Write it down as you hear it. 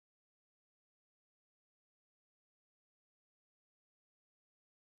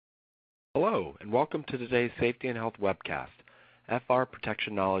Hello, and welcome to today's Safety and Health webcast. FR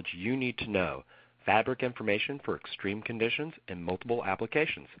protection knowledge you need to know. Fabric information for extreme conditions and multiple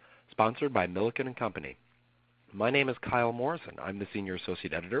applications. Sponsored by Milliken & Company. My name is Kyle Morrison. I'm the Senior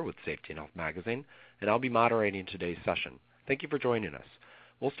Associate Editor with Safety and Health Magazine, and I'll be moderating today's session. Thank you for joining us.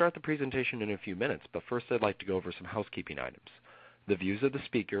 We'll start the presentation in a few minutes, but first I'd like to go over some housekeeping items. The views of the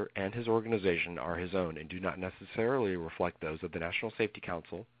speaker and his organization are his own and do not necessarily reflect those of the National Safety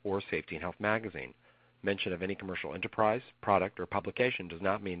Council or Safety and Health Magazine. Mention of any commercial enterprise, product, or publication does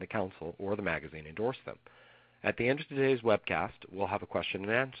not mean the Council or the magazine endorse them. At the end of today's webcast, we'll have a question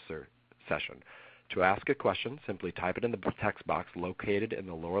and answer session. To ask a question, simply type it in the text box located in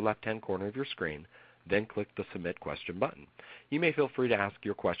the lower left-hand corner of your screen, then click the Submit Question button. You may feel free to ask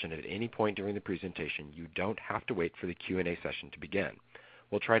your question at any point during the presentation. You don't have to wait for the Q&A session to begin.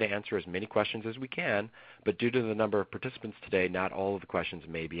 We'll try to answer as many questions as we can, but due to the number of participants today, not all of the questions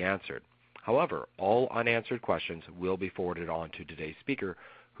may be answered. However, all unanswered questions will be forwarded on to today's speaker,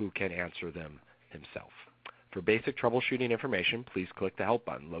 who can answer them himself. For basic troubleshooting information, please click the Help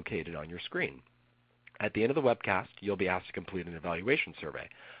button located on your screen. At the end of the webcast, you'll be asked to complete an evaluation survey.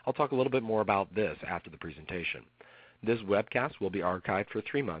 I'll talk a little bit more about this after the presentation. This webcast will be archived for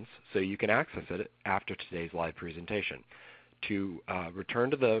 3 months, so you can access it after today's live presentation. To return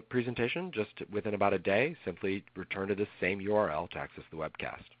to the presentation just within about a day, simply return to this same URL to access the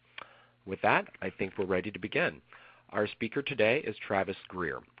webcast. With that, I think we're ready to begin. Our speaker today is Travis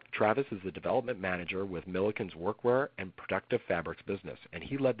Greer. Travis is the development manager with Milliken's Workwear and Protective Fabrics business, and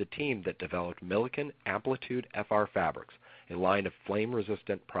he led the team that developed Milliken Amplitude FR Fabrics, a line of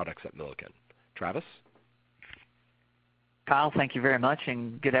flame-resistant products at Milliken. Travis? Kyle, thank you very much,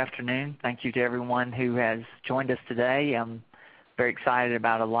 and good afternoon. Thank you to everyone who has joined us today. I'm very excited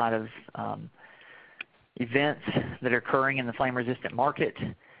about a lot of events that are occurring in the flame-resistant market,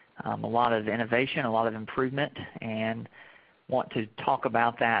 a lot of innovation, a lot of improvement, and want to talk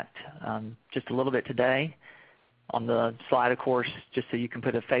about that just a little bit today. On the slide, of course, just so you can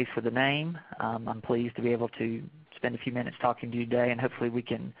put a face with a name, I'm pleased to be able to spend a few minutes talking to you today, and hopefully we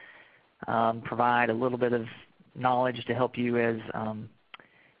can provide a little bit of knowledge to help you as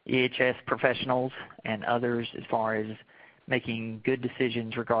EHS professionals and others as far as making good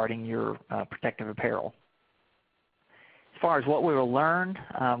decisions regarding your protective apparel. As far as what we will learn,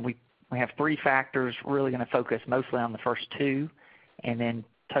 we have 3 factors. We're really going to focus mostly on the first 2 and then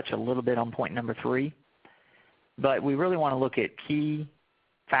touch a little bit on point number 3. But we really want to look at key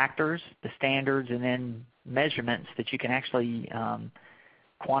factors, the standards, and then measurements that you can actually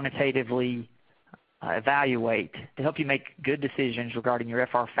quantitatively evaluate to help you make good decisions regarding your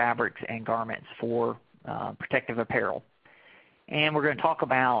FR fabrics and garments for protective apparel. And we're going to talk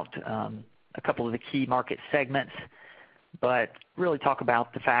about a couple of the key market segments, but really talk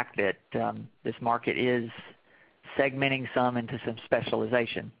about the fact that this market is segmenting some into some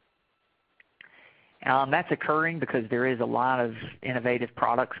specialization. That's occurring because there is a lot of innovative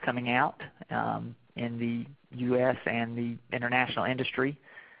products coming out in the U.S. and the international industry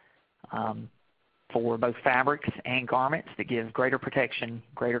for both fabrics and garments that give greater protection,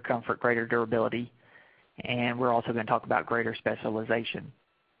 greater comfort, greater durability, and we're also going to talk about greater specialization.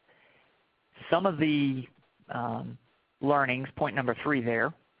 Some of the learnings, point number 3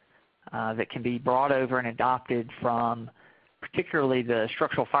 there, that can be brought over and adopted from particularly the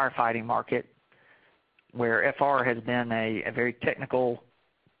structural firefighting market, where FR has been a very technical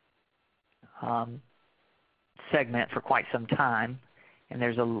segment for quite some time, and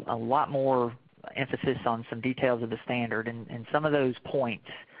there's a lot more emphasis on some details of the standard, and some of those points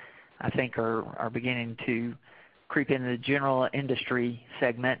I think are beginning to creep into the general industry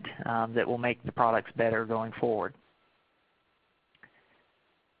segment that will make the products better going forward.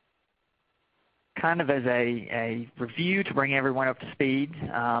 Kind of as a review to bring everyone up to speed,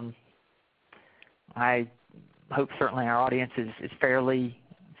 I hope certainly our audience is fairly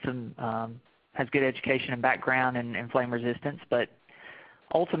has good education and background in flame resistance, but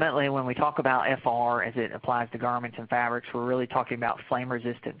ultimately when we talk about FR as it applies to garments and fabrics, we're really talking about flame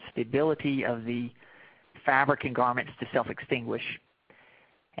resistance, the ability of the fabric and garments to self-extinguish.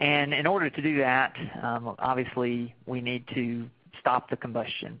 And in order to do that, obviously we need to stop the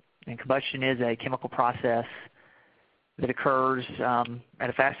combustion. And combustion is a chemical process that occurs at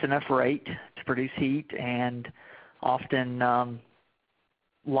a fast enough rate to produce heat, and often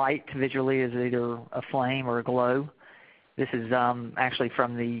light visually is either a flame or a glow. This is actually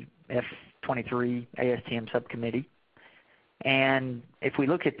from the F-23 ASTM subcommittee. And if we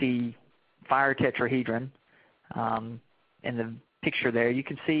look at the fire tetrahedron in the picture there, you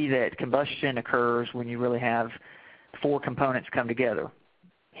can see that combustion occurs when you really have 4 components come together: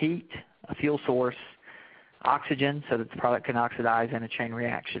 heat, a fuel source, oxygen so that the product can oxidize in a chain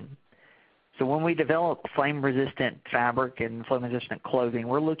reaction. So when we develop flame-resistant fabric and flame-resistant clothing,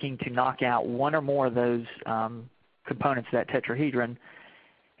 we're looking to knock out one or more of those components of that tetrahedron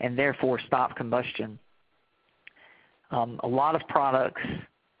and therefore stop combustion. A lot of products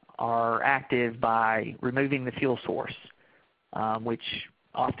are active by removing the fuel source, which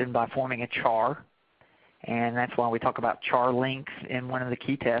often by forming a char, and that's why we talk about char length in one of the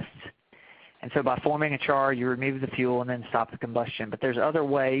key tests. And so by forming a char, you remove the fuel and then stop the combustion. But there's other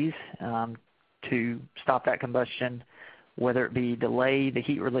ways to stop that combustion, whether it be delay the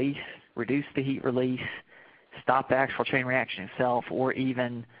heat release, reduce the heat release, stop the actual chain reaction itself, or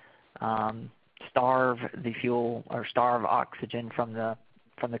even starve the fuel or starve oxygen from the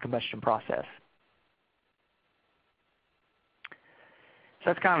combustion process. So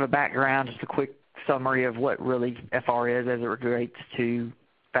that's kind of a background, just a quick summary of what really FR is as it relates to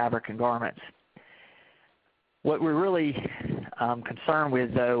fabric and garments. What we're really concerned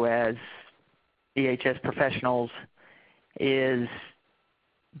with, though, as EHS professionals is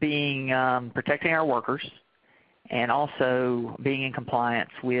protecting our workers and also being in compliance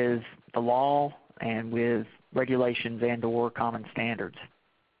with the law and with regulations and or common standards.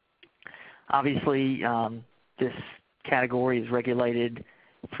 Obviously, this category is regulated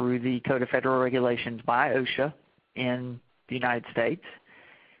through the Code of Federal Regulations by OSHA in the United States.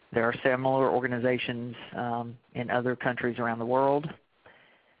 There are similar organizations in other countries around the world,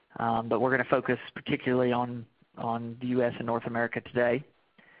 but we're going to focus particularly on the U.S. and North America today.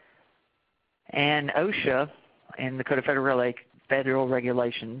 And OSHA in the Code of Federal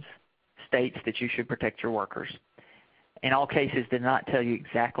Regulations states that you should protect your workers. In all cases, did not tell you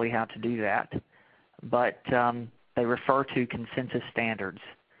exactly how to do that, but they refer to consensus standards.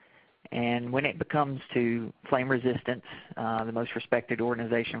 And when it comes to flame resistance, the most respected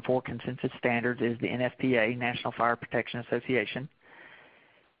organization for consensus standards is the NFPA, National Fire Protection Association.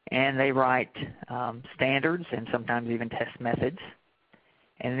 And they write standards and sometimes even test methods.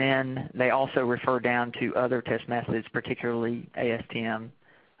 And then they also refer down to other test methods, particularly ASTM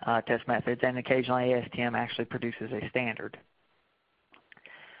test methods, and occasionally ASTM actually produces a standard.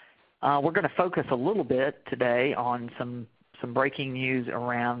 We're going to focus a little bit today on some breaking news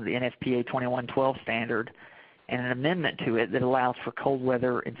around the NFPA 2112 standard and an amendment to it that allows for cold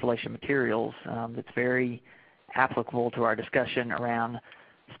weather insulation materials that's very applicable to our discussion around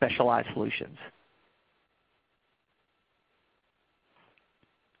specialized solutions.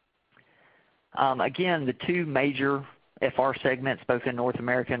 Again, the two major FR segments, both in North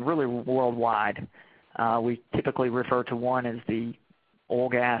America and really worldwide, we typically refer to one as the oil,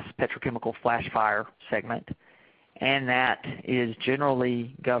 gas, petrochemical flash fire segment, and that is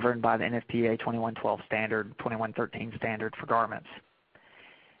generally governed by the NFPA 2112 standard, 2113 standard for garments.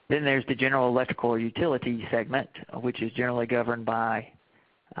 Then there's the general electrical or utility segment, which is generally governed by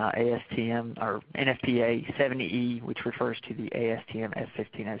ASTM or NFPA 70E, which refers to the ASTM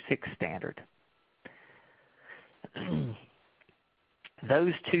F1506 standard.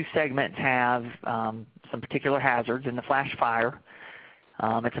 Those two segments have some particular hazards. In the flash fire,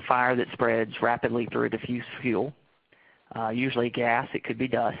 it's a fire that spreads rapidly through a diffuse fuel, usually gas. It could be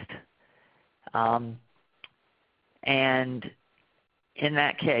dust. And in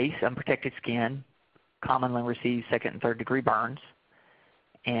that case, unprotected skin commonly receives second and third degree burns,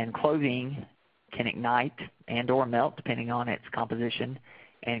 and clothing can ignite and or melt depending on its composition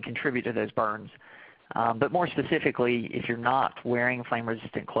and contribute to those burns. But more specifically, if you're not wearing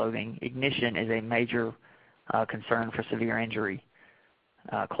flame-resistant clothing, ignition is a major concern for severe injury.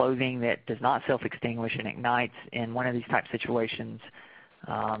 Clothing that does not self-extinguish and ignites in one of these type situations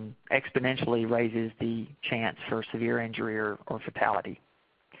exponentially raises the chance for severe injury or fatality.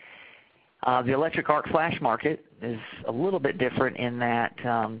 The electric arc flash market is a little bit different in that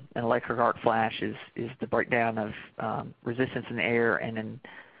an electric arc flash is the breakdown of resistance in the air, and then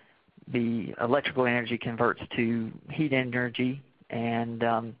the electrical energy converts to heat energy and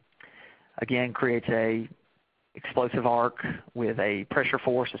again creates a explosive arc with a pressure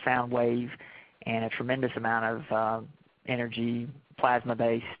force, a sound wave, and a tremendous amount of energy,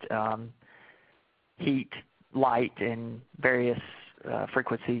 plasma-based heat, light, and various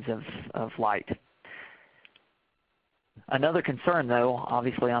frequencies of light. Another concern, though,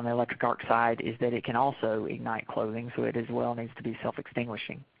 obviously on the electric arc side, is that it can also ignite clothing, so it as well needs to be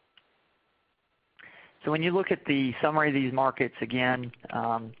self-extinguishing. So when you look at the summary of these markets, again,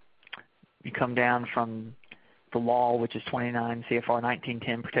 you come down from the law, which is 29 CFR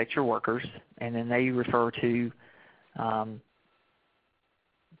 1910, protect your workers, and then they refer to,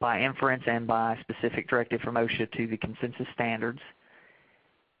 by inference and by specific directive from OSHA, to the consensus standards.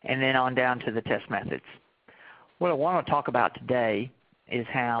 and then on down to the test methods. What I want to talk about today is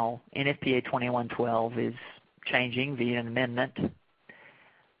how NFPA 2112 is changing via an amendment,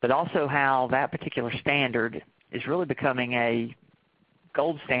 but also how that particular standard is really becoming a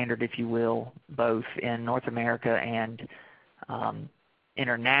gold standard, if you will, both in North America and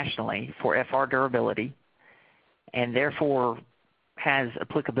internationally for FR durability, and therefore has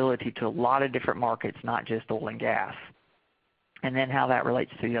applicability to a lot of different markets, not just oil and gas, and then how that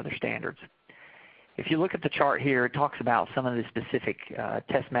relates to the other standards. If you look at the chart here, it talks about some of the specific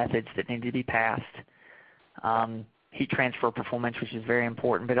test methods that need to be passed, heat transfer performance, which is very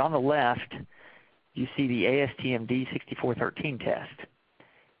important, but on the left you see the ASTM D6413 test.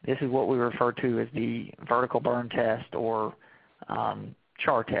 This is what we refer to as the vertical burn test or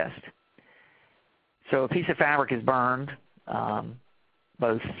char test. So a piece of fabric is burned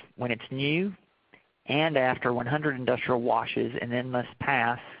both when it's new and after 100 industrial washes, and then must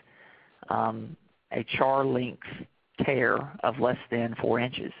pass a char length tear of less than 4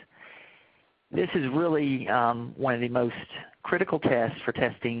 inches. This is really one of the most critical tests for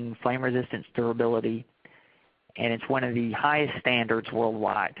testing flame resistance durability, and it's one of the highest standards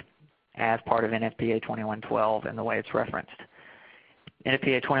worldwide as part of NFPA 2112 and the way it's referenced.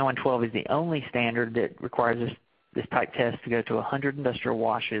 NFPA 2112 is the only standard that requires this type test to go to 100 industrial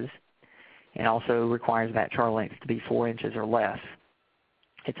washes, and also requires that char length to be 4 inches or less.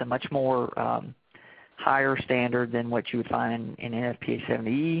 It's a much more higher standard than what you would find in NFPA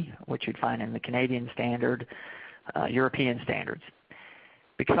 70E, what you'd find in the Canadian standard, European standards.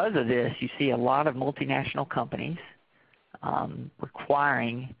 Because of this, you see a lot of multinational companies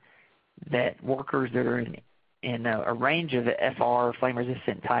requiring that workers that are in a range of FR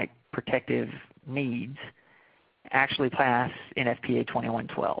flame-resistant type protective needs actually pass NFPA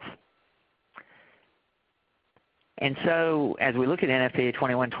 2112. And so as we look at NFPA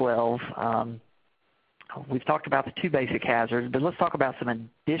 2112, we've talked about the 2 basic hazards, but let's talk about some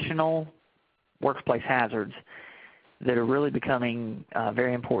additional workplace hazards that are really becoming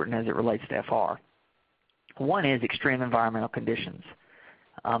very important as it relates to FR. One is extreme environmental conditions.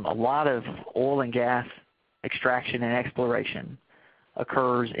 A lot of oil and gas extraction and exploration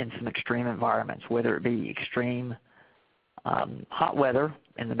occurs in some extreme environments, whether it be extreme hot weather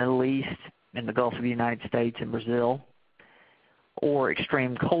in the Middle East, in the Gulf of the United States and Brazil, or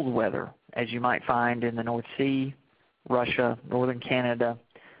extreme cold weather, as you might find in the North Sea, Russia, northern Canada,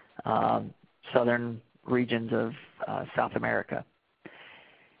 southern regions of South America.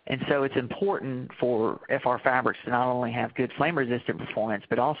 And so it's important for FR fabrics to not only have good flame-resistant performance,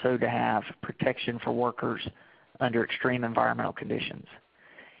 but also to have protection for workers under extreme environmental conditions.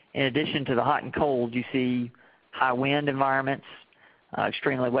 In addition to the hot and cold, you see high wind environments,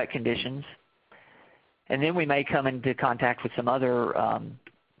 extremely wet conditions, and then we may come into contact with some other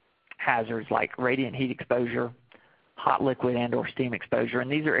hazards like radiant heat exposure, hot liquid and or steam exposure, and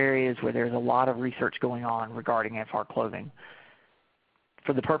these are areas where there's a lot of research going on regarding FR clothing.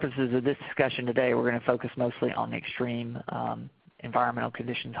 For the purposes of this discussion today, we're going to focus mostly on the extreme environmental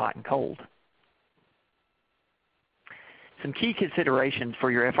conditions, hot and cold. Some key considerations for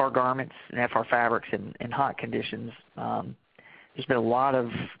your FR garments and FR fabrics in hot conditions. There's been a lot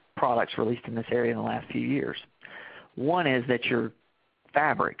of products released in this area in the last few years. One is that your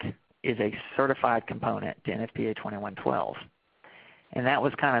fabric is a certified component to NFPA 2112, and that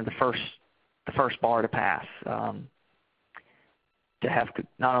was kind of the first bar to pass, to have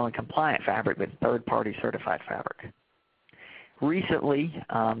not only compliant fabric but third-party certified fabric. Recently,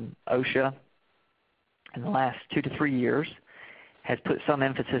 OSHA, in the last 2 to 3 years, has put some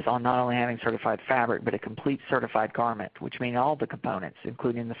emphasis on not only having certified fabric, but a complete certified garment, which means all the components,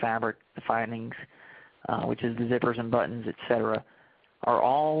 including the fabric, the fittings, which is the zippers and buttons, etc., are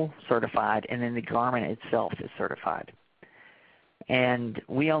all certified, and then the garment itself is certified. And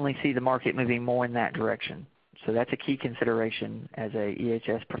we only see the market moving more in that direction. So that's a key consideration as a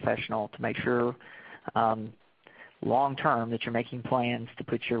EHS professional, to make sure long term that you're making plans to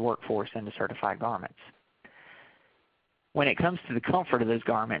put your workforce into certified garments. When it comes to the comfort of those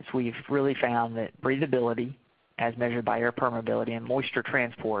garments, we've really found that breathability, as measured by air permeability, and moisture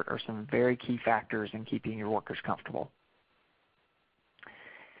transport are some very key factors in keeping your workers comfortable.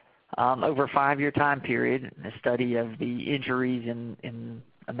 Over a 5-year time period, a study of the injuries in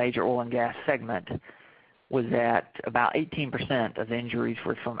a major oil and gas segment was that about 18% of injuries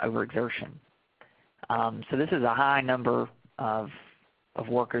were from overexertion. So this is a high number of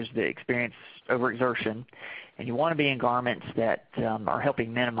workers that experience overexertion, and you want to be in garments that are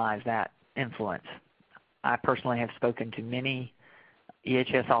helping minimize that influence. I personally have spoken to many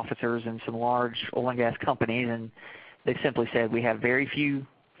EHS officers in some large oil and gas companies, and they simply said we have very few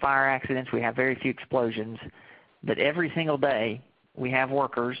fire accidents, we have very few explosions, but every single day we have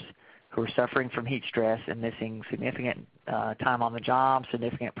workers who are suffering from heat stress and missing significant time on the job,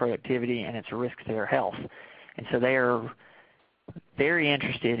 significant productivity, and it's a risk to their health. And so they are very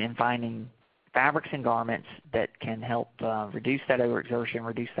interested in finding fabrics and garments that can help reduce that overexertion,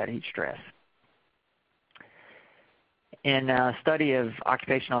 reduce that heat stress. In a study of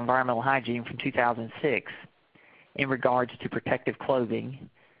occupational environmental hygiene from 2006, in regards to protective clothing,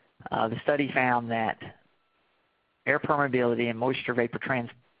 the study found that air permeability and moisture vapor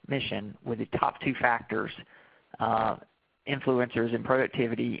transmission were the top two factors, influencers in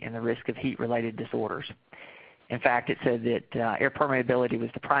productivity and the risk of heat-related disorders. In fact, it said that air permeability was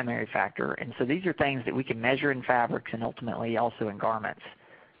the primary factor, and so these are things that we can measure in fabrics and ultimately also in garments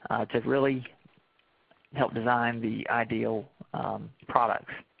to really help design the ideal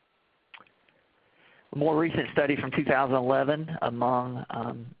products. A more recent study from 2011 among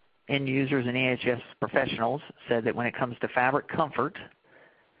end users and EHS professionals said that when it comes to fabric comfort,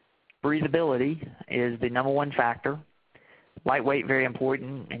 breathability is the number one factor. Lightweight, very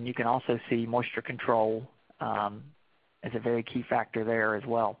important, and you can also see moisture control as a very key factor there as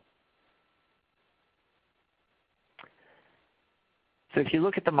well. So if you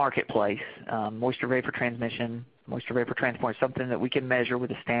look at the marketplace, moisture vapor transmission, moisture vapor transport is something that we can measure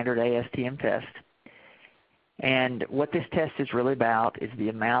with a standard ASTM test. And what this test is really about is the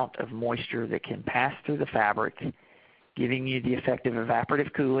amount of moisture that can pass through the fabric, giving you the effect of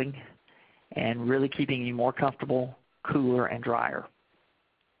evaporative cooling and really keeping you more comfortable, cooler, and drier.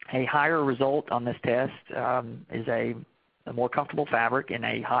 A higher result on this test is a more comfortable fabric in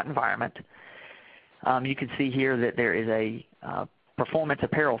a hot environment. You can see here that there is a performance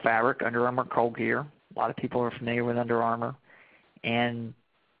apparel fabric, Under Armour Cold Gear. A lot of people are familiar with Under Armour. And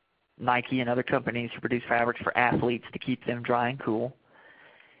Nike and other companies who produce fabrics for athletes to keep them dry and cool.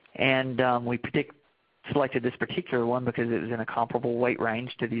 And we selected this particular one because it was in a comparable weight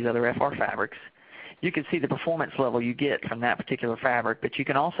range to these other FR fabrics. You can see the performance level you get from that particular fabric, but you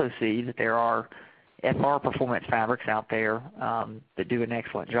can also see that there are FR performance fabrics out there that do an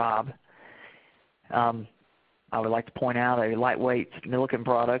excellent job. I would like to point out a lightweight Milliken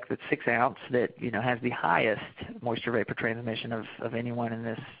product that's 6 ounce that has the highest moisture vapor transmission of anyone in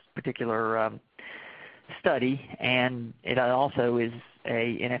this particular study, and it also is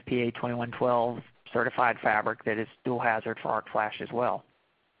a NFPA 2112 certified fabric that is dual hazard for arc flash as well.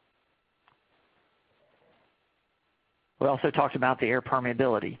 We also talked about the air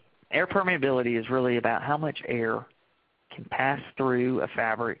permeability. Air permeability is really about how much air can pass through a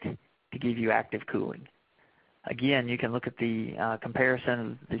fabric to give you active cooling. Again, you can look at the comparison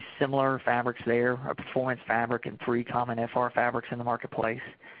of the similar fabrics there, a performance fabric and 3 common FR fabrics in the marketplace,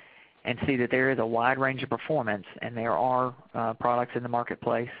 and see that there is a wide range of performance, and there are products in the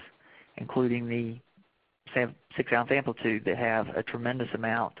marketplace, including the 6 ounce amplitude, that have a tremendous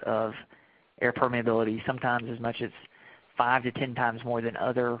amount of air permeability, sometimes as much as 5 to 10 times more than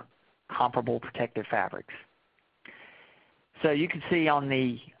other comparable protective fabrics. So you can see on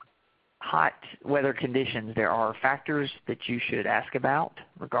the hot weather conditions, there are factors that you should ask about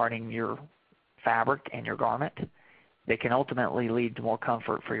regarding your fabric and your garment that can ultimately lead to more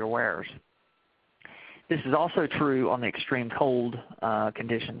comfort for your wearers. This is also true on the extreme cold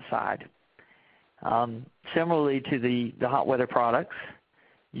conditions side. Similarly to the hot weather products,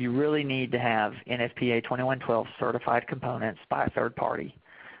 you really need to have NFPA 2112 certified components by a third party.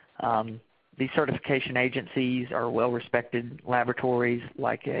 These certification agencies are well-respected laboratories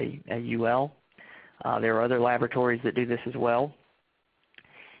like a UL. There are other laboratories that do this as well.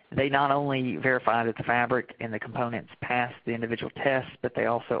 They not only verify that the fabric and the components pass the individual tests, but they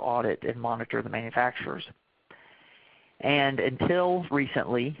also audit and monitor the manufacturers. And until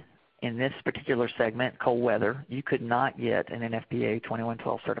recently, in this particular segment, cold weather, you could not get an NFPA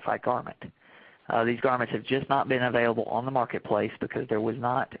 2112 certified garment. These garments have just not been available on the marketplace because there was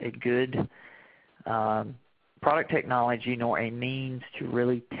not a good product technology nor a means to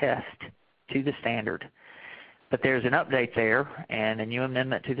really test to the standard. But there's an update there and a new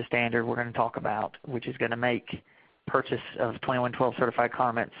amendment to the standard we're going to talk about, which is going to make purchase of 2112 certified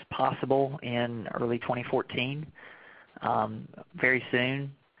garments possible in early 2014, very soon.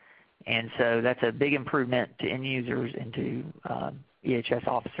 And so that's a big improvement to end users and to EHS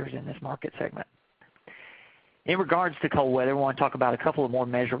officers in this market segment. In regards to cold weather, we want to talk about a couple of more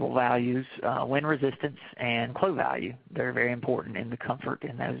measurable values, wind resistance and flow value. They're very important in the comfort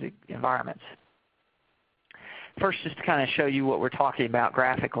in those environments. First, just to kind of show you what we're talking about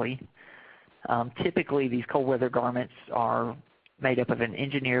graphically, typically these cold weather garments are made up of an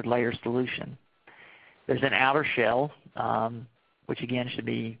engineered layer solution. There's an outer shell, which again should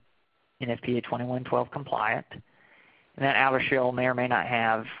be NFPA 2112 compliant. And that outer shell may or may not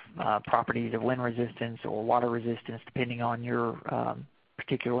have properties of wind resistance or water resistance depending on your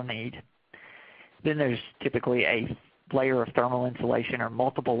particular need. Then there's typically a layer of thermal insulation or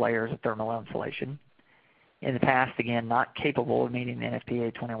multiple layers of thermal insulation. In the past, again, not capable of meeting the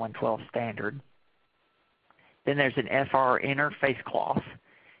NFPA 2112 standard. Then there's an FR inner face cloth,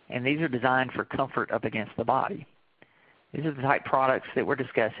 and these are designed for comfort up against the body. These are the type products that we're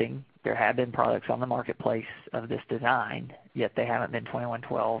discussing. There have been products on the marketplace of this design, yet they haven't been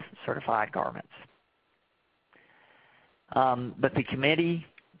 2112 certified garments. But the committee,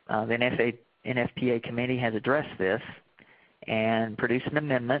 the NFPA committee has addressed this and produced an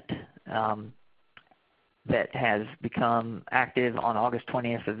amendment that has become active on August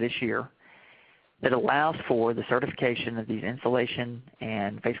 20th of this year that allows for the certification of these insulation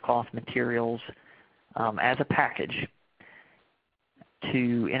and face cloth materials as a package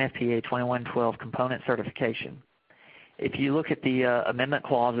to NFPA 2112 component certification. If you look at the amendment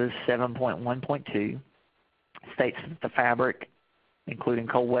clauses 7.1.2, states that the fabric, including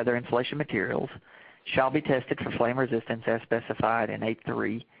cold weather insulation materials, shall be tested for flame resistance as specified in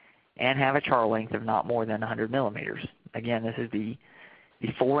 8.3 and have a char length of not more than 100 millimeters. Again, this is the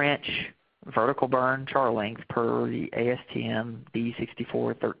 4-inch vertical burn char length per the ASTM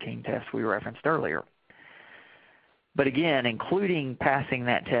D6413 test we referenced earlier. But again, including passing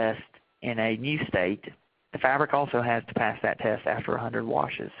that test in a new state, the fabric also has to pass that test after 100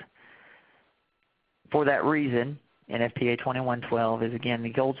 washes. For that reason, NFPA 2112 is again the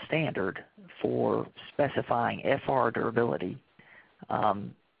gold standard for specifying FR durability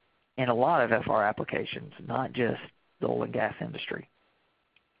in a lot of FR applications, not just the oil and gas industry.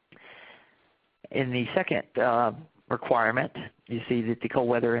 In the second requirement, you see that the cold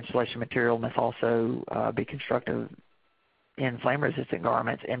weather insulation material must also be constructed in flame-resistant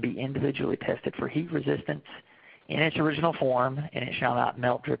garments and be individually tested for heat resistance in its original form, and it shall not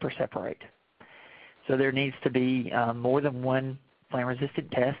melt, drip, or separate. So there needs to be more than one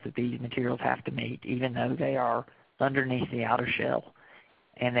flame-resistant test that these materials have to meet, even though they are underneath the outer shell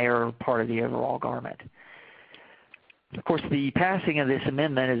and they are part of the overall garment. Of course, the passing of this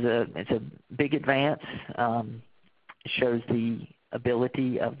amendment is a big advance. It shows the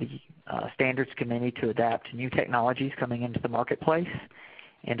ability of the Standards Committee to adapt to new technologies coming into the marketplace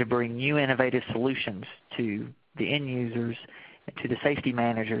and to bring new innovative solutions to the end users and to the safety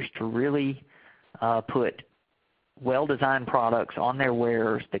managers to really put well-designed products on their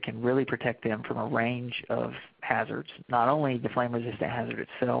wearers that can really protect them from a range of hazards, not only the flame-resistant hazard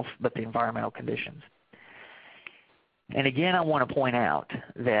itself, but the environmental conditions. And again, I want to point out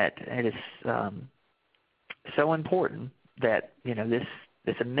that it is so important that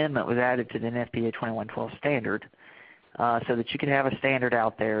this amendment was added to the NFPA 2112 standard so that you can have a standard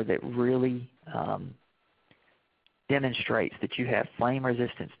out there that really demonstrates that you have flame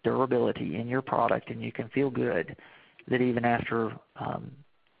resistance durability in your product, and you can feel good that even after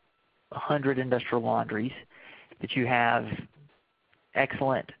 100 industrial laundries that you have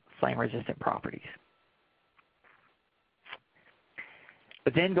excellent flame resistant properties.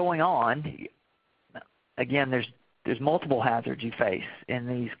 But then going on, again, there's multiple hazards you face in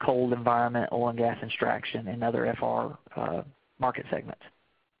these cold environment, oil and gas extraction, and other FR market segments.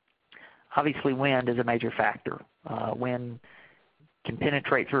 Obviously, wind is a major factor. Wind can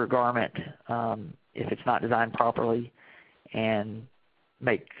penetrate through a garment if it's not designed properly and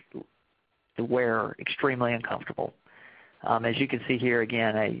make the wearer extremely uncomfortable. As you can see here,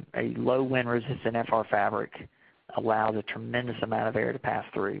 again, a low wind resistant FR fabric allows a tremendous amount of air to pass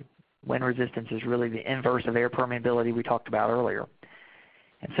through. Wind resistance is really the inverse of air permeability we talked about earlier.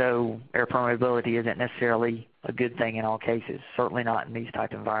 And so air permeability isn't necessarily a good thing in all cases, certainly not in these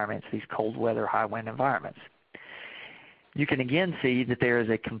type of environments, these cold weather, high wind environments. You can again see that there is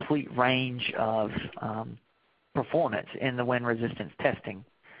a complete range of performance in the wind resistance testing.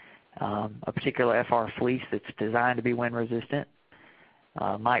 A particular FR fleece that's designed to be wind resistant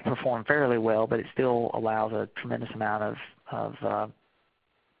might perform fairly well, but it still allows a tremendous amount of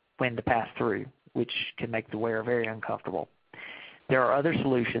wind to pass through, which can make the wearer very uncomfortable. There are other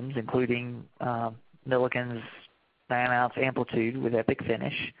solutions, including Milliken's 9-ounce Amplitude with Epic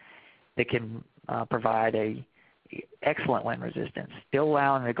Finish that can provide a excellent wind resistance, still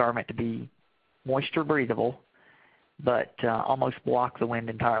allowing the garment to be moisture breathable, but almost block the wind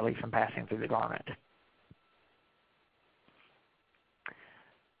entirely from passing through the garment.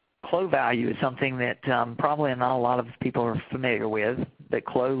 CLO value is something that probably not a lot of people are familiar with, but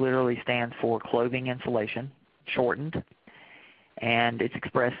CLO literally stands for clothing insulation, shortened, and it's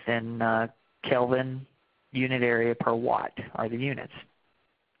expressed in Kelvin unit area per watt are the units.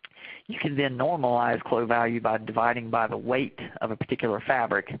 You can then normalize clo value by dividing by the weight of a particular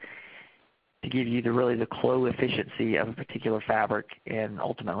fabric to give you really the clo efficiency of a particular fabric and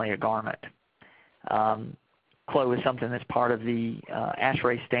ultimately a garment. Clo is something that's part of the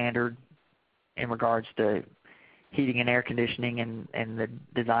ASHRAE standard in regards to heating and air conditioning and the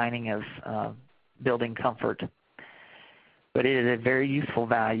designing of building comfort. But it is a very useful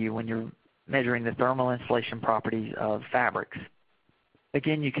value when you're measuring the thermal insulation properties of fabrics.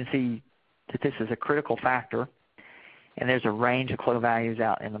 Again, you can see that this is a critical factor, and there's a range of clo values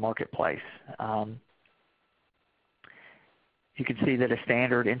out in the marketplace. You can see that a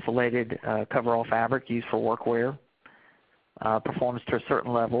standard insulated coverall fabric used for workwear performs to a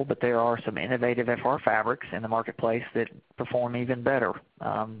certain level, but there are some innovative FR fabrics in the marketplace that perform even better,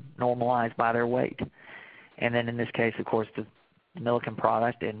 normalized by their weight. And then in this case, of course, the Milliken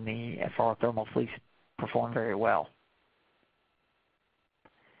product and the FR thermal fleece perform very well.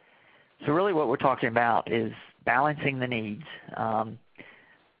 So really what we're talking about is balancing the needs.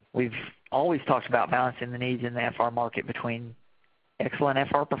 We've always talked about balancing the needs in the FR market between excellent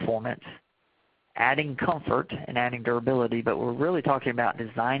FR performance, adding comfort, and adding durability, but we're really talking about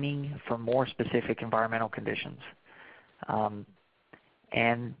designing for more specific environmental conditions.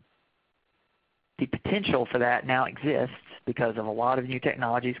 And the potential for that now exists because of a lot of new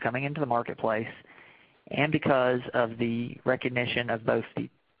technologies coming into the marketplace and because of the recognition of both the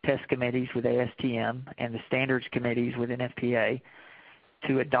test committees with ASTM and the standards committees within FPA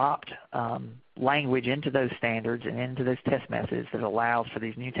to adopt language into those standards and into those test methods that allows for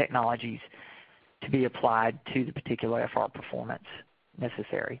these new technologies to be applied to the particular FR performance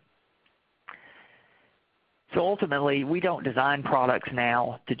necessary. So ultimately, we don't design products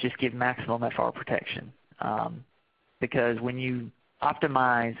now to just give maximum FR protection because when you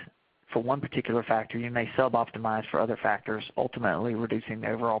optimize for one particular factor, you may sub-optimize for other factors, ultimately reducing the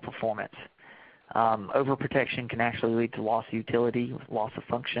overall performance. Overprotection can actually lead to loss of utility, loss of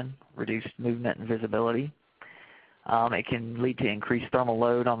function, reduced movement and visibility. It can lead to increased thermal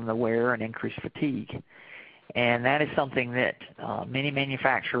load on the wearer and increased fatigue. And that is something that many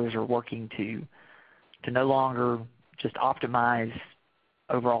manufacturers are working to no longer just optimize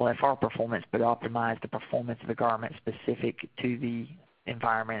overall FR performance, but optimize the performance of the garment specific to the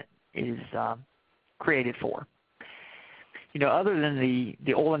environment it is created for. You know, other than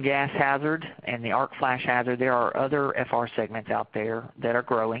the oil and gas hazard and the arc flash hazard, there are other FR segments out there that are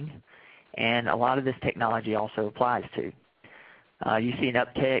growing, and a lot of this technology also applies to. You see an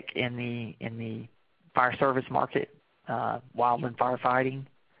uptick in the fire service market, wildland firefighting,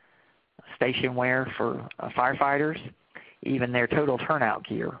 station wear for firefighters, even their total turnout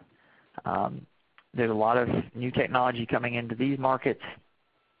gear. There's a lot of new technology coming into these markets.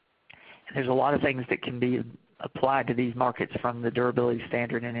 And there's a lot of things that can be applied to these markets from the durability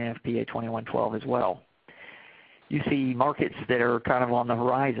standard in NFPA 2112 as well. You see markets that are kind of on the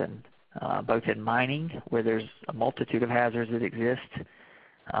horizon, both in mining, where there's a multitude of hazards that exist,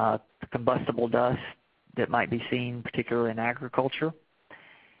 combustible dust that might be seen particularly in agriculture,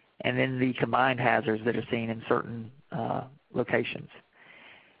 and then the combined hazards that are seen in certain locations.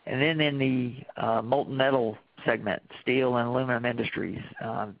 And then in the molten metal segment, steel and aluminum industries,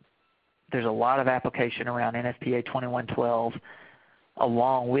 there's a lot of application around NFPA 2112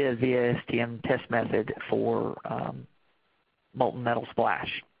 along with the ASTM test method for molten metal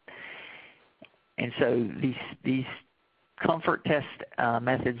splash. And so these comfort test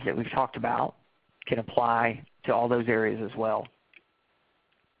methods that we've talked about can apply to all those areas as well.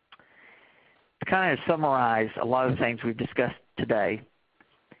 To kind of summarize a lot of the things we've discussed today,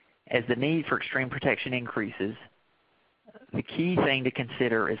 as the need for extreme protection increases, the key thing to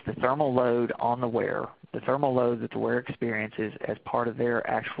consider is the thermal load on the wearer, the thermal load that the wearer experiences as part of their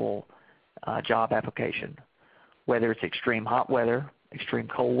actual job application, whether it's extreme hot weather, extreme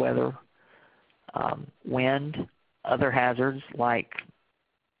cold weather, wind, other hazards like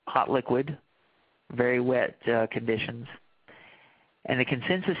hot liquid, very wet conditions. And the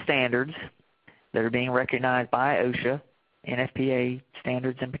consensus standards that are being recognized by OSHA, NFPA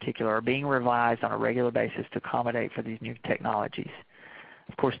standards in particular, are being revised on a regular basis to accommodate for these new technologies.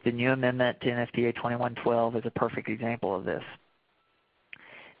 Of course, the new amendment to NFPA 2112 is a perfect example of this.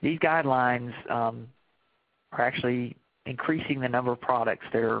 These guidelines are actually increasing the number of products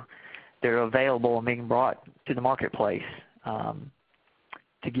that are available and being brought to the marketplace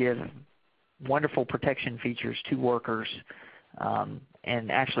to give wonderful protection features to workers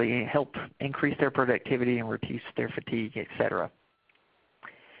and actually help increase their productivity and reduce their fatigue, etc.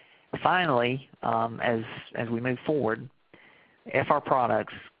 Finally, as we move forward, FR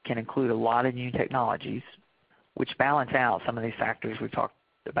products can include a lot of new technologies, which balance out some of these factors we've talked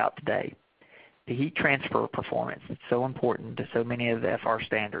about today. The heat transfer performance that's so important to so many of the FR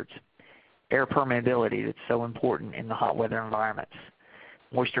standards. Air permeability that's so important in the hot weather environments.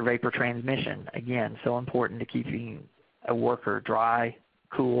 Moisture vapor transmission, again, so important to keeping a worker dry,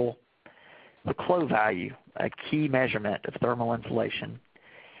 cool. The CLO value, a key measurement of thermal insulation.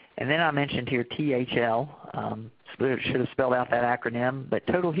 And then I mentioned here THL, should have spelled out that acronym, but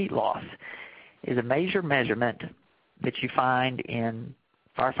total heat loss is a major measurement that you find in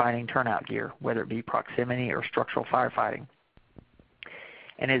firefighting turnout gear, whether it be proximity or structural firefighting.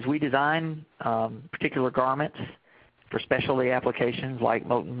 And as we design particular garments for specialty applications like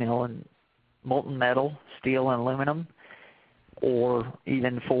molten metal, steel, and aluminum, or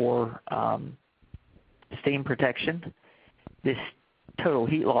even for steam protection, this total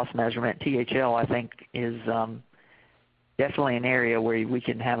heat loss measurement, THL, I think is definitely an area where we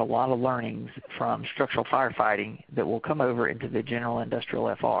can have a lot of learnings from structural firefighting that will come over into the general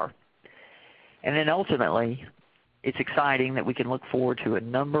industrial FR. And then ultimately, it's exciting that we can look forward to a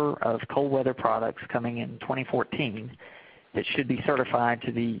number of cold weather products coming in 2014 that should be certified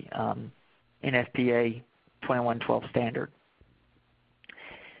to the NFPA 2112 standard.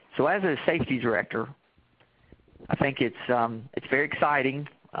 So as a safety director, I think it's very exciting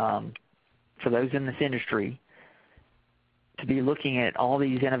for those in this industry to be looking at all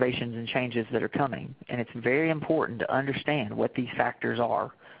these innovations and changes that are coming. And it's very important to understand what these factors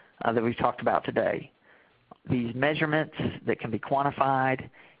are that we've talked about today. These measurements that can be quantified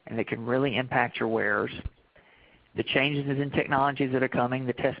and that can really impact your wearers, the changes in technologies that are coming,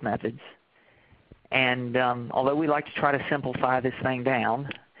 the test methods. And although we like to try to simplify this thing down,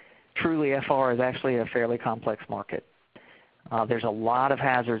 truly FR is actually a fairly complex market. There's a lot of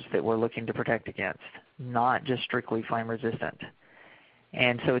hazards that we're looking to protect against, not just strictly flame resistant.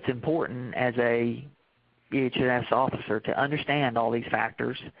 And so it's important as a EH&S officer to understand all these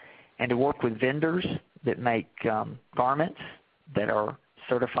factors and to work with vendors that make garments that are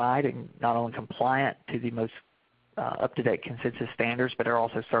certified and not only compliant to the most up-to-date consensus standards, but are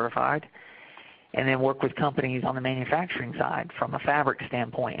also certified. And then work with companies on the manufacturing side from a fabric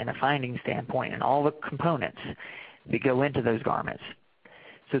standpoint and a finding standpoint and all the components that go into those garments.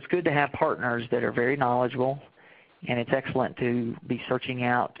 So it's good to have partners that are very knowledgeable, and it's excellent to be searching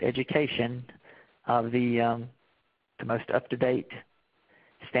out education of the most up-to-date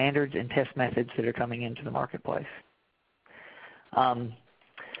standards and test methods that are coming into the marketplace.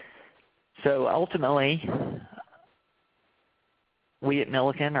 So ultimately, we at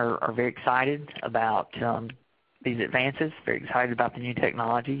Milliken are very excited about these advances, very excited about the new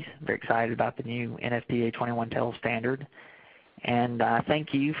technologies, very excited about the new NFPA 2112 standard. And I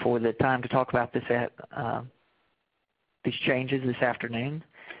thank you for the time to talk about this these changes this afternoon.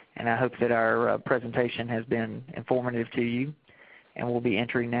 And I hope that our presentation has been informative to you. And we'll be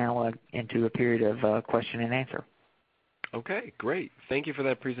entering now into a period of question and answer. Okay, great. Thank you for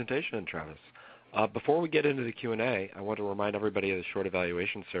that presentation, Travis. Before we get into the Q&A, I want to remind everybody of the short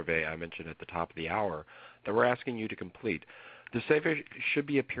evaluation survey I mentioned at the top of the hour that we're asking you to complete. The survey should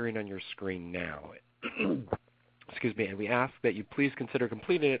be appearing on your screen now. Excuse me, and we ask that you please consider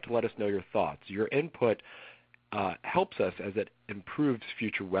completing it to let us know your thoughts. Your input helps us as it improves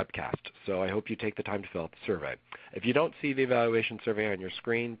future webcasts, so I hope you take the time to fill out the survey. If you don't see the evaluation survey on your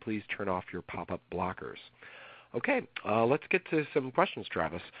screen, please turn off your pop-up blockers. Okay, let's get to some questions,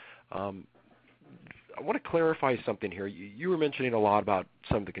 Travis. I want to clarify something here. You were mentioning a lot about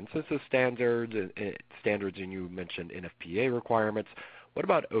some of the consensus standards, and you mentioned NFPA requirements. What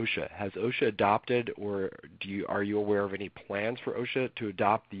about OSHA? Has OSHA adopted, or are you aware of any plans for OSHA to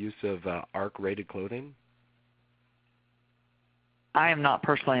adopt the use of ARC-rated clothing? I am not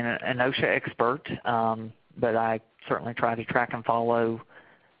personally an OSHA expert, but I certainly try to track and follow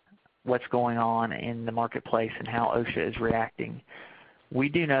what's going on in the marketplace and how OSHA is reacting. We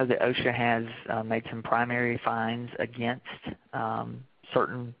do know that OSHA has made some primary fines against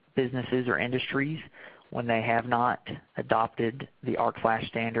certain businesses or industries when they have not adopted the ARC flash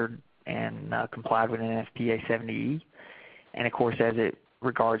standard and complied with NFPA 70E. And of course, as it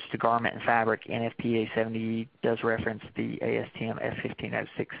regards to garment and fabric, NFPA 70E does reference the ASTM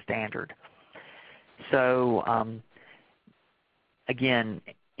F1506 standard. So again,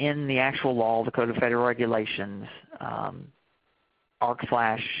 in the actual law, the Code of Federal Regulations, ARC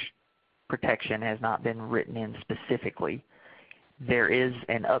flash protection has not been written in specifically. There is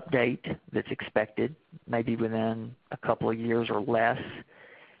an update that's expected, maybe within a couple of years or less,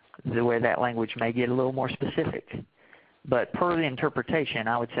 where that language may get a little more specific. But per the interpretation,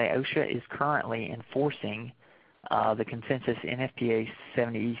 I would say OSHA is currently enforcing the consensus NFPA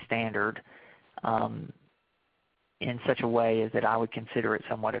 70E standard in such a way as that I would consider it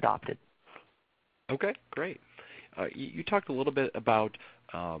somewhat adopted. Okay, great. You talked a little bit about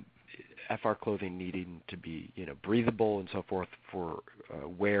FR clothing needing to be, breathable and so forth for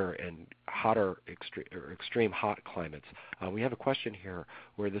wear in hotter, extreme hot climates. We have a question here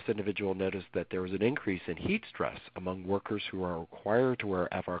where this individual noticed that there was an increase in heat stress among workers who are required to wear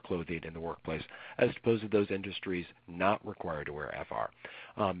FR clothing in the workplace, as opposed to those industries not required to wear FR.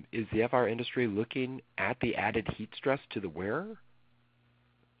 Is the FR industry looking at the added heat stress to the wearer?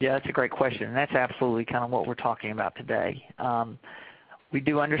 Yeah, that's a great question, and that's absolutely kind of what we're talking about today. We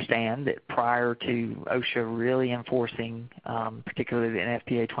do understand that prior to OSHA really enforcing, particularly the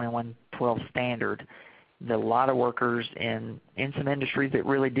NFPA 2112 standard, that a lot of workers in some industries that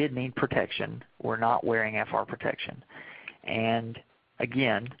really did need protection were not wearing FR protection. And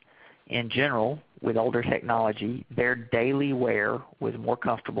again, in general, with older technology, their daily wear was more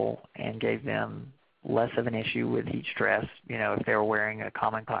comfortable and gave them less of an issue with heat stress, if they were wearing a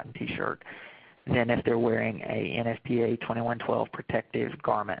common cotton T-shirt, than if they're wearing a NFPA 2112 protective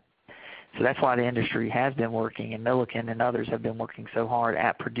garment. So that's why the industry has been working, and Milliken and others have been working so hard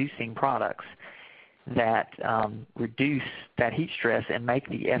at producing products that reduce that heat stress and make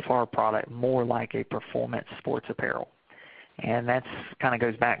the FR product more like a performance sports apparel. And that kind of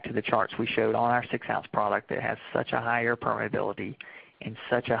goes back to the charts we showed on our 6-ounce product that has such a high air permeability and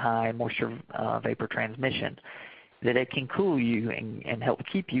such a high moisture vapor transmission that it can cool you and help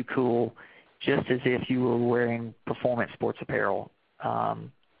keep you cool just as if you were wearing performance sports apparel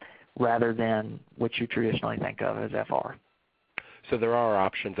rather than what you traditionally think of as FR. So there are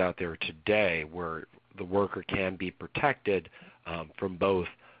options out there today where the worker can be protected from both,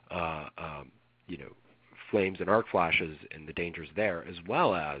 flames and arc flashes and the dangers there, as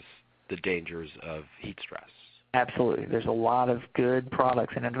well as the dangers of heat stress. Absolutely. There's a lot of good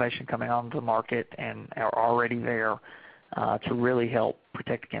products and innovation coming onto the market and are already there to really help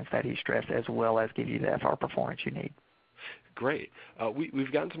protect against that heat stress as well as give you the FR performance you need. Great.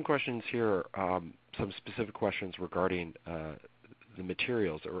 We've gotten some questions here, some specific questions regarding the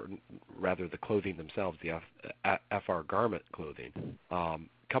materials, or rather the clothing themselves, the FR garment clothing. A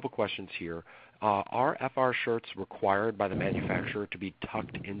couple questions here. Are FR shirts required by the manufacturer to be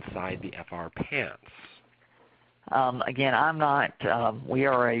tucked inside the FR pants? Again, I'm not, we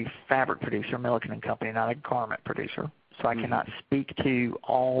are a fabric producer, Milliken & Company, not a garment producer. So I cannot speak to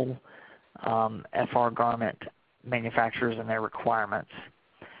all FR garment manufacturers and their requirements.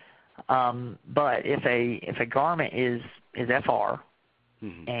 But if a garment is FR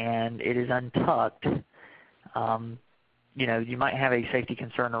and it is untucked, you might have a safety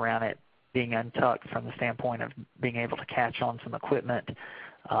concern around it being untucked from the standpoint of being able to catch on some equipment.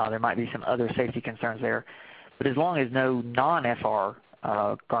 There might be some other safety concerns there. But as long as no non-FR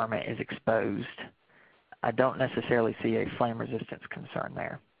garment is exposed, I don't necessarily see a flame resistance concern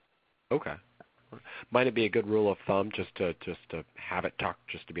there. Okay. Might it be a good rule of thumb just to have it tucked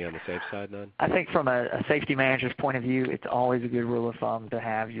just to be on the safe side then? I think from a safety manager's point of view, it's always a good rule of thumb to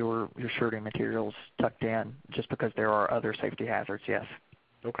have your shirting materials tucked in just because there are other safety hazards, yes.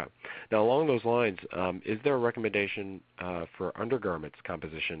 Okay. Now along those lines, is there a recommendation for undergarments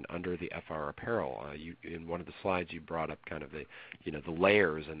composition under the FR apparel? In one of the slides you brought up kind of the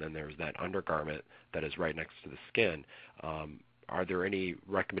layers, and then there's that undergarment that is right next to the skin. Are there any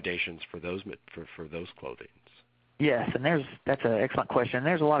recommendations for those clothings? Yes, and that's an excellent question.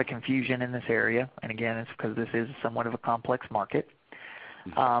 There's a lot of confusion in this area, and again, it's because this is somewhat of a complex market.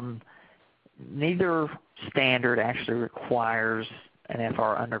 Neither standard actually requires an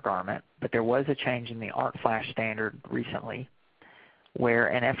FR undergarment, but there was a change in the arc flash standard recently where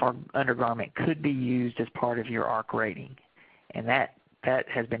an FR undergarment could be used as part of your arc rating, and that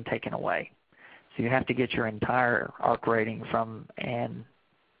has been taken away. So you have to get your entire arc rating from an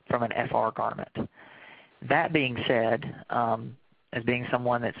FR garment. That being said, as being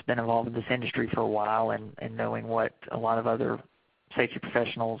someone that's been involved in this industry for a while and knowing what a lot of other safety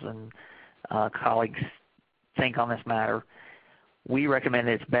professionals and colleagues think on this matter, we recommend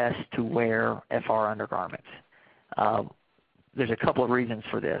that it's best to wear FR undergarments. There's a couple of reasons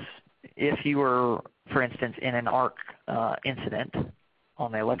for this. If you were, for instance, in an arc incident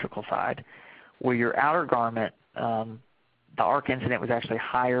on the electrical side, where your outer garment, the arc incident was actually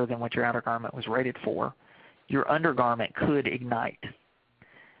higher than what your outer garment was rated for, your undergarment could ignite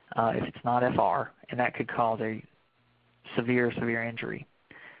if it's not FR, and that could cause a severe injury.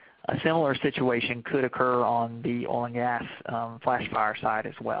 A similar situation could occur on the oil and gas flash fire side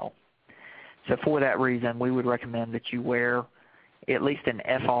as well. So for that reason, we would recommend that you wear at least an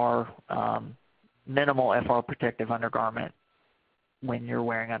FR, minimal FR protective undergarment when you're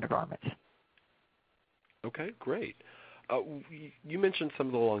wearing undergarments. Okay, great. You mentioned some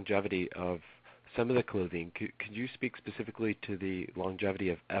of the longevity of some of the clothing. Could you speak specifically to the longevity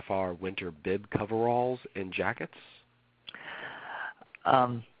of FR winter bib coveralls and jackets?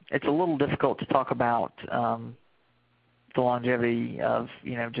 It's a little difficult to talk about the longevity of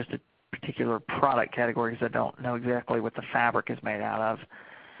just a particular product category because I don't know exactly what the fabric is made out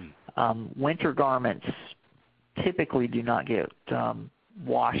of. Winter garments typically do not get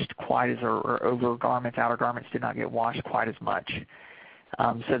washed quite as, or over garments, outer garments do not get washed quite as much.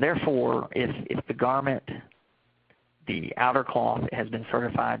 So therefore, if the garment, the outer cloth has been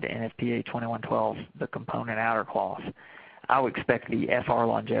certified to NFPA 2112, the component outer cloth, I would expect the FR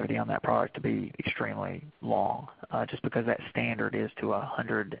longevity on that product to be extremely long, just because that standard is to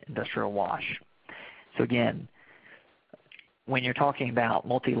 100 industrial wash. So again, when you're talking about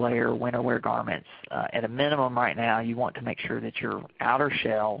multi-layer winter wear garments, at a minimum right now, you want to make sure that your outer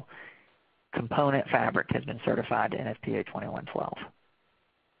shell component fabric has been certified to NFPA 2112.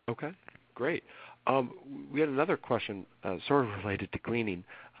 Okay, great. We had another question sort of related to cleaning.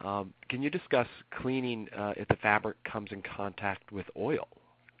 Can you discuss cleaning if the fabric comes in contact with oil?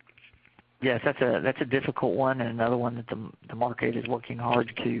 Yes, that's a difficult one, and another one that the market is working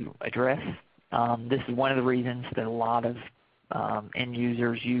hard to address. This is one of the reasons that a lot of end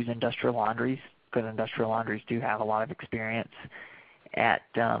users use industrial laundries, because industrial laundries do have a lot of experience at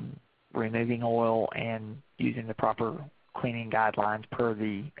removing oil and using the proper cleaning guidelines per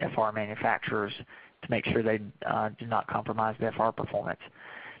the FR manufacturers to make sure they do not compromise the FR performance.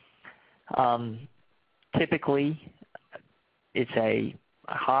 Typically, it's a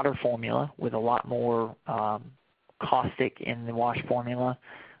hotter formula with a lot more caustic in the wash formula,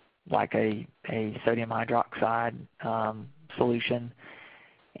 like a sodium hydroxide solution,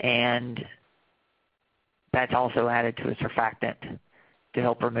 and that's also added to a surfactant to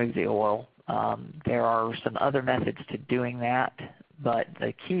help remove the oil. There are some other methods to doing that, but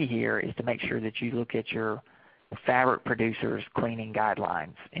the key here is to make sure that you look at your fabric producer's cleaning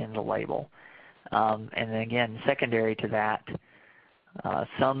guidelines in the label. And then again, secondary to that,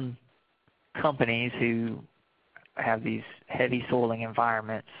 some companies who have these heavy soiling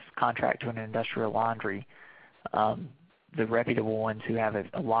environments contract to an industrial laundry, the reputable ones who have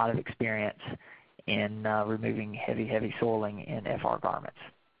a lot of experience in removing heavy soiling in FR garments.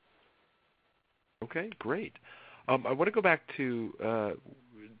 Okay, great. I want to go back to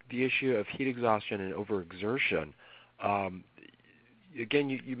the issue of heat exhaustion and overexertion. Again,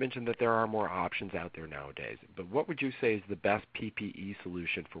 you mentioned that there are more options out there nowadays, but what would you say is the best PPE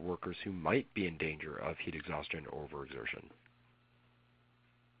solution for workers who might be in danger of heat exhaustion or overexertion?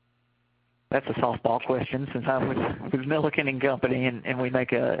 That's a softball question, since I'm with Milliken & Company, and we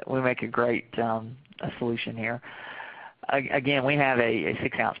make a great a solution here. Again, we have a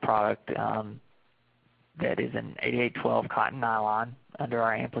 6-ounce product that is an 8812 cotton nylon under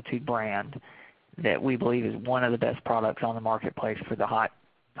our Amplitude brand that we believe is one of the best products on the marketplace for the hot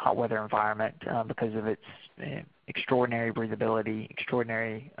weather environment because of its extraordinary breathability,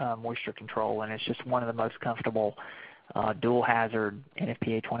 extraordinary moisture control, and it's just one of the most comfortable dual hazard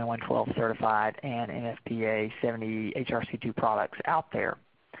NFPA 2112 certified and NFPA 70 HRC2 products out there.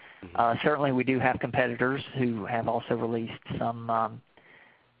 Certainly we do have competitors who have also released some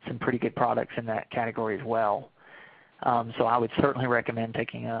pretty good products in that category as well. So I would certainly recommend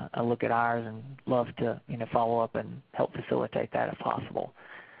taking a look at ours and love to follow up and help facilitate that if possible.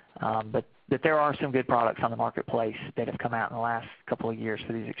 But there are some good products on the marketplace that have come out in the last couple of years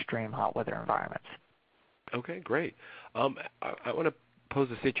for these extreme hot weather environments. Okay, great. I want to pose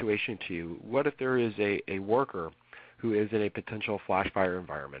a situation to you. What if there is a worker who is in a potential flash fire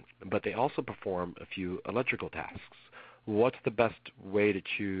environment, but they also perform a few electrical tasks? What's the best way to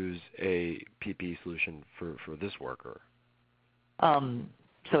choose a PPE solution for this worker?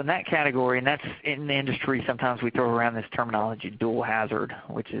 So in that category, and that's in the industry, sometimes we throw around this terminology dual hazard,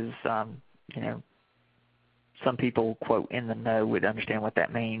 which is, some people, quote, in the know would understand what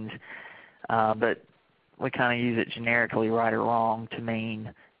that means. But we kind of use it generically, right or wrong, to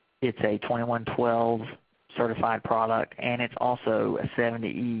mean it's a 2112 certified product, and it's also a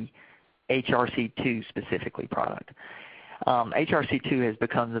 70E HRC2 specifically product. HRC2 has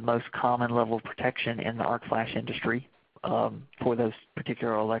become the most common level of protection in the arc flash industry for those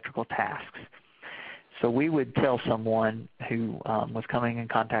particular electrical tasks. So we would tell someone who was coming in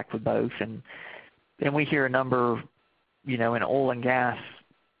contact with both, and we hear a number, in oil and gas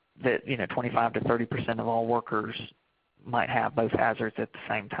that 25 to 30% of all workers might have both hazards at the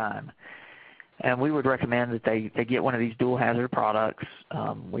same time. And we would recommend that they get one of these dual hazard products,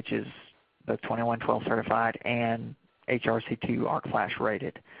 which is both 2112 certified and HRC2 arc flash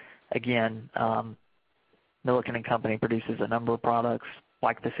rated. Again, Milliken & Company produces a number of products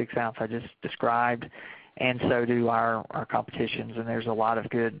like the 6 ounce I just described, and so do our competitions. And there's a lot of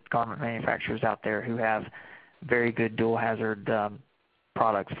good garment manufacturers out there who have very good dual hazard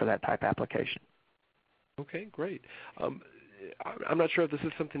products for that type application. Okay, great. I'm not sure if this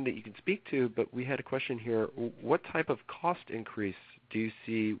is something that you can speak to, but we had a question here. What type of cost increase do you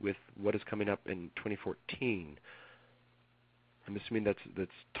see with what is coming up in 2014? I'm assuming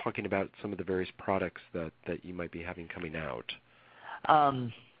that's talking about some of the various products that you might be having coming out.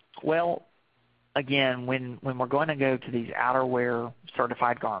 Well, again, when we're going to go to these outerwear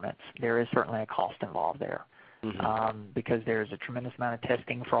certified garments, there is certainly a cost involved there, because there's a tremendous amount of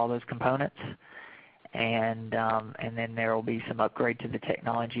testing for all those components, and then there will be some upgrade to the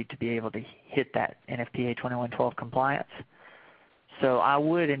technology to be able to hit that NFPA 2112 compliance. So I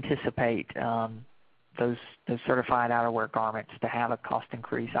would anticipate those certified outerwear garments to have a cost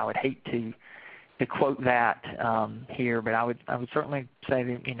increase. I would hate to quote that here, but I would certainly say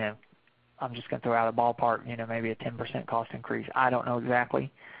that, I'm just going to throw out a ballpark, maybe a 10% cost increase. I don't know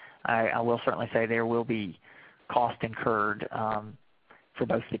exactly. I will certainly say there will be cost incurred for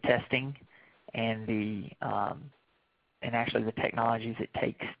both the testing and actually the technologies it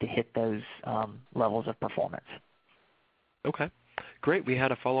takes to hit those levels of performance. Okay. Great. We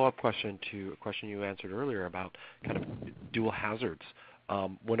had a follow-up question to a question you answered earlier about kind of dual hazards.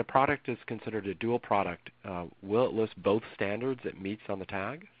 When a product is considered a dual product, will it list both standards it meets on the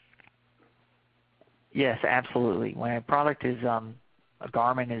tag? Yes, absolutely. When a product is a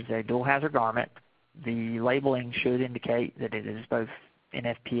garment is a dual hazard garment, the labeling should indicate that it is both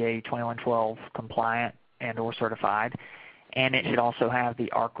NFPA 2112 compliant and or certified, and it should also have the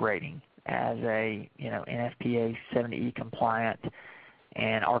ARC rating as a NFPA 70E compliant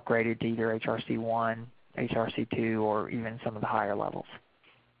and ARC rated to either HRC1, HRC2, or even some of the higher levels.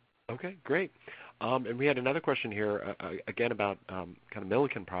 Okay, great. And we had another question here, again about kind of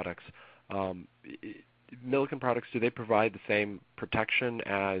Milliken products. Milliken products, do they provide the same protection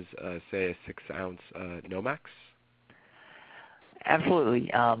as, say, a 6 ounce Nomex? Absolutely.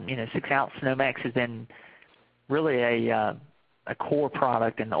 6 ounce Nomex has been really a core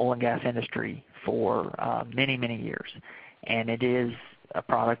product in the oil and gas industry for many, many years. And it is a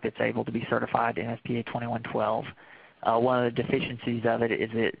product that's able to be certified to NFPA 2112. One of the deficiencies of it is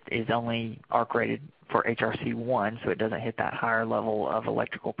it is only ARC rated for HRC1, so it doesn't hit that higher level of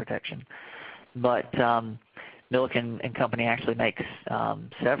electrical protection. But Milliken & Company actually makes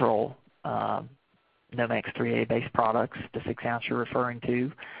several Nomex 3A based products, the 6 ounce you're referring to.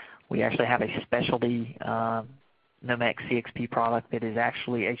 We actually have a specialty Nomex CXP product that is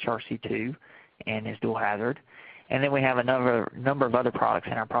actually HRC2 and is dual hazard. And then we have a number of other products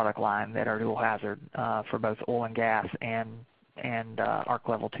in our product line that are dual hazard for both oil and gas and ARC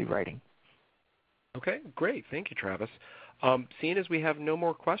Level 2 rating. Okay, great. Thank you, Travis. Seeing as we have no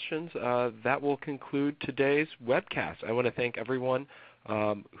more questions, that will conclude today's webcast. I want to thank everyone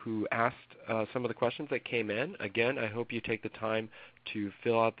who asked some of the questions that came in. Again, I hope you take the time to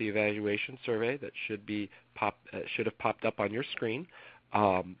fill out the evaluation survey that should have popped up on your screen.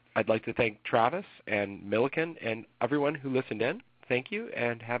 I'd like to thank Travis and Milliken and everyone who listened in. Thank you,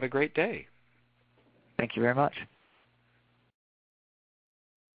 and have a great day. Thank you very much.